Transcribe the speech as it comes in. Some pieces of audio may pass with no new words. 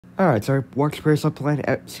Alright, so I watched Prehistoric Planet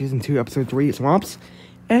at Season 2, Episode 3, Swamps,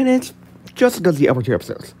 and it's just as good as the other two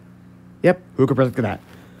episodes. Yep, who could predict that?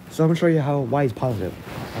 So I'm going to show you why it's positive.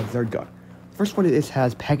 It's very good. The first one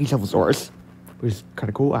has Pachycephalosaurus, which is kind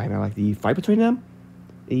of cool. I like the fight between them.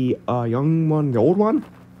 The young one, the old one.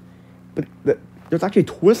 But there's actually a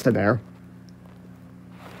twist in there,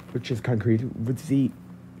 which is kind of creepy, with the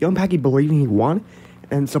young Packy believing he won.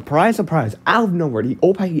 And surprise, surprise, out of nowhere, the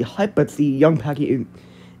old Packy headbutts the young Packy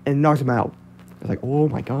and knocks him out. It's like, oh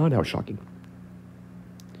my god, that was shocking.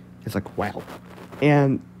 It's like, wow.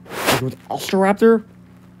 And there was Ostroraptor,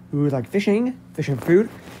 who was like fishing food.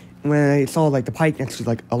 And when I saw like the pike next to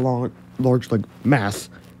like a large like mass,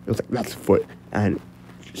 it was like, that's a foot. And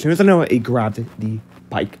as soon as I know it, grabbed the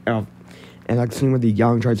pike. And like seeing where the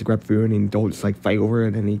young tries to grab food and don't just like fight over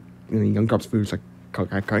it, and the young grabs food. It's like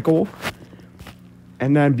kind of cool.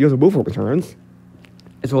 And then Beelzebub returns,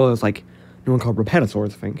 as well as like one called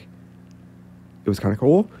Repetosaurus, I think. It was kind of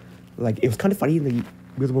cool. Like, it was kind of funny. The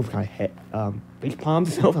Beelzebub kind of hit face palms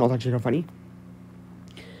itself, and that was actually kind of funny.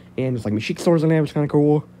 And there's like Meshikosaurus in there, which is kind of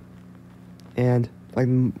cool. And like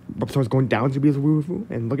Repetosaurus going down to Beelzebub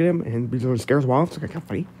and look at him, and Beelzebub scares him off. It's kind of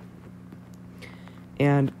funny.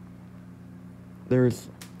 And there's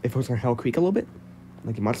it focused on Hell Creek a little bit.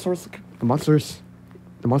 Like the monsters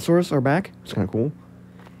are back. It's kind of cool.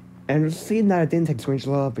 And there's a scene that I didn't take screenshots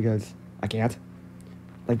of because I can't.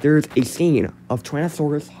 Like, there's a scene of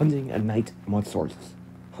Tyrannosaurus hunting at night Mosasaurus.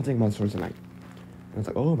 Hunting Mosasaurus at night. And it's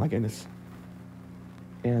like, oh my goodness.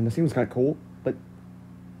 And the scene was kind of cool, but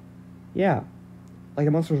yeah. Like,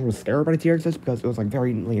 the monsters were scared by the T-Rexes because it was like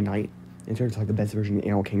very late at night. And T-Rex was like the best version of the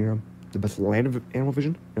animal kingdom. The best land of animal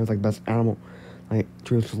vision. It was like the best animal, like,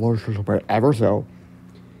 T-Rex was the largest social predator ever, so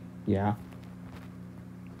yeah.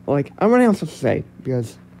 Like, I'm running out of stuff to say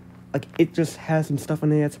because, like, it just has some stuff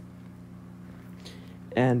in it.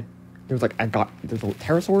 And there's like, there's little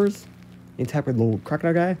pterosaurs, and tap with the little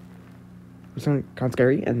crocodile guy. It was kind of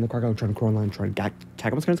scary, and the crocodile trying to crawl online and trying to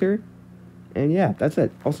attack him was kind of scary. And yeah, that's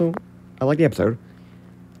it. Also, I like the episode.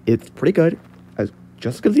 It's pretty good,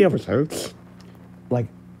 just as good as the episodes. Like,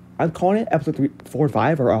 I'm calling it episode 3, 4, and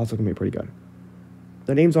 5 are also gonna be pretty good.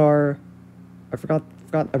 The names are, I forgot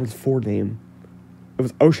episode 4 name. It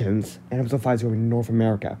was Oceans, and episode 5 is going to be North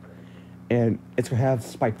America. And it's going to have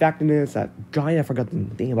Spikefactinus, that giant I forgot the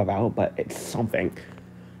name about, but it's something.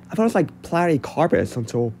 I thought it was like Platycarpus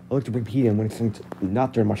until I looked at Wikipedia when it's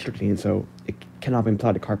not during my strychnine, so it cannot be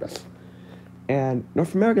Platycarpus. And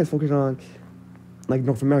North America is focused on, like,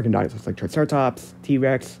 North American dinosaurs, like Triceratops,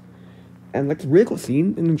 T-Rex. And, like, it's a really cool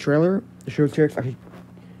scene in the trailer. It shows T-Rex actually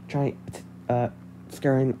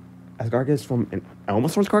scaring Asgargus from an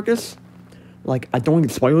Allosaurus carcass. Like, I don't want to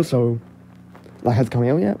get spoilers, so that hasn't come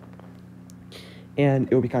out yet. And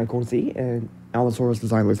it would be kind of cool to see, and Allosaurus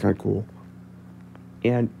design looks kind of cool.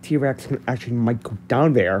 And T-Rex actually might go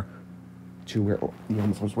down there to where the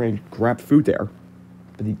Allosaurus range, grab food there.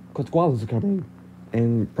 But the Quetzalcoatlus are coming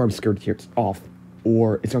and probably scare the T-Rex off,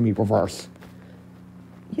 or it's going to be reverse.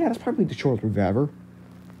 Yeah, that's probably the shortest movie ever.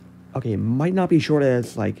 Okay, it might not be short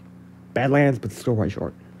as, like, Badlands, but still quite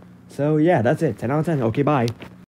short. So, yeah, that's it. 10 out of 10. Okay, bye.